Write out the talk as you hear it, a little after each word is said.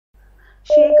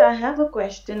Sheikh, I have a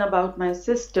question about my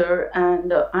sister,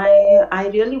 and I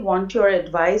really want your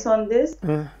advice on this.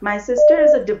 Mm, My sister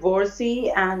is a divorcee,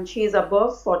 and she is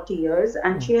above 40 years,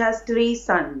 and mm, she has three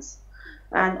sons.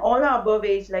 And all are above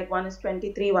age, like one is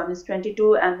 23, one is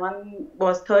 22, and one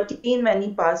was 13 when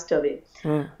he passed away.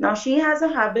 mm, Now, she has a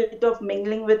habit of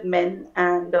mingling with men,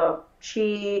 and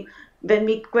when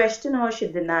we question her, she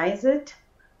denies it.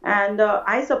 And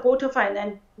I support her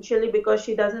financially because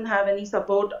she doesn't have any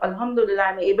support. Alhamdulillah,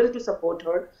 I'm able to support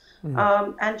her.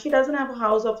 mm, And she doesn't have a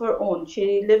house of her own.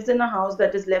 She lives in a house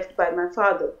that is left by my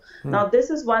father. mm. Now, this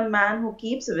is one man who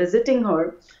keeps visiting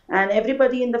her, and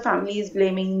everybody in the family is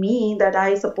blaming me that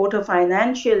I support her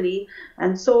financially.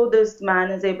 And so this man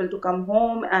is able to come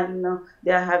home, and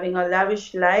they are having a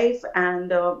lavish life.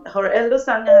 And her elder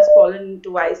son has fallen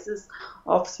into vices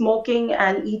of smoking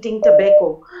and eating tobacco.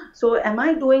 So am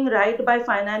I doing right by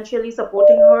financially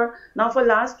supporting her? Now for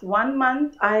last 1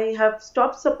 month, I have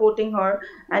stopped supporting her,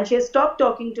 and she has stopped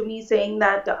talking to me saying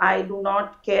that I do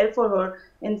not care for her.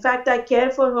 In fact, I care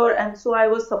for her, and so I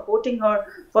was supporting her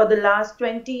for the last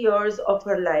 20 years of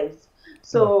her life.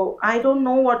 So I don't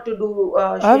know what to do,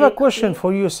 I have a Sheikh. question Please.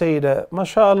 for you, Sayyidah.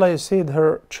 MashaAllah, you said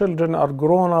her children are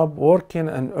grown up, working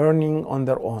and earning on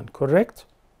their own, correct?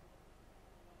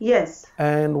 Yes.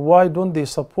 And why don't they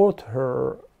support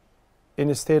her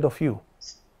instead of you?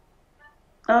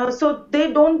 So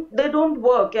they don't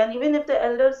work, and even if the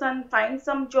elder son finds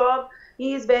some job,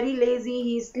 he is very lazy.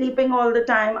 He's sleeping all the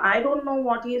time. I don't know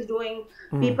what he is doing.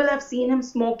 Mm, People have seen him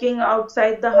smoking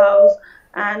outside the house,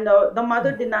 and the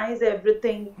mother denies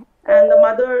everything. And the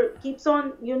mother keeps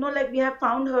on, like we have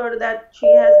found her that she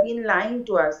has been lying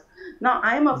to us. Now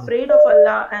I am mm. afraid of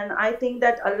Allah, and I think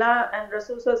that Allah and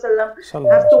Rasul Sallallahu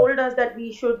Sallallahu have Alaihi told us that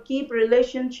we should keep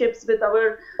relationships with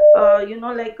our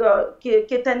like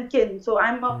kith and kin. So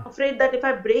I'm afraid that if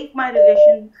I break my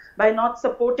relation by not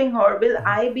supporting her, will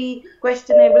I be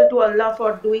questionable to Allah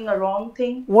for doing a wrong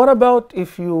thing? What about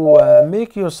if you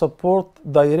make your support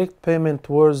direct payment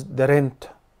towards the rent,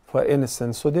 for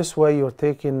instance? So this way you're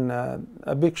taking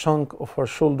a big chunk of her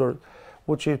shoulder,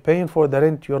 which you're paying for the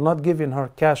rent. You're not giving her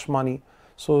cash money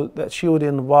so that she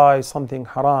wouldn't buy something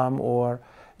haram or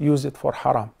use it for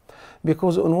haram.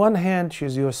 Because on one hand,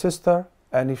 she's your sister,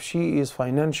 and if she is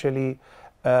financially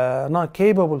not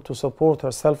capable to support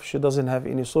herself, she doesn't have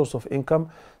any source of income,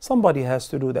 somebody has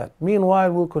to do that.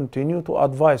 Meanwhile, we'll continue to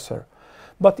advise her.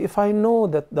 But if I know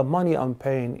that the money I'm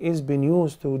paying is being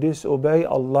used to disobey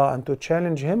Allah and to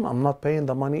challenge Him, I'm not paying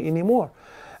the money anymore.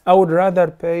 I would rather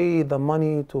pay the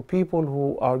money to people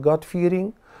who are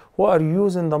God-fearing, who are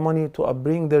using the money to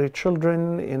upbring their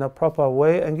children in a proper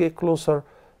way and get closer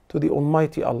to the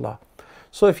Almighty Allah.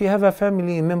 So if you have a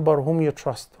family member whom you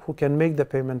trust, who can make the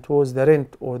payment towards the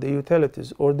rent or the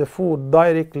utilities or the food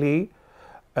directly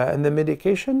and the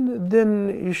medication,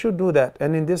 then you should do that.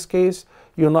 And in this case,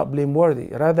 you're not blameworthy.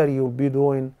 Rather, you'll be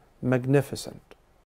doing magnificent.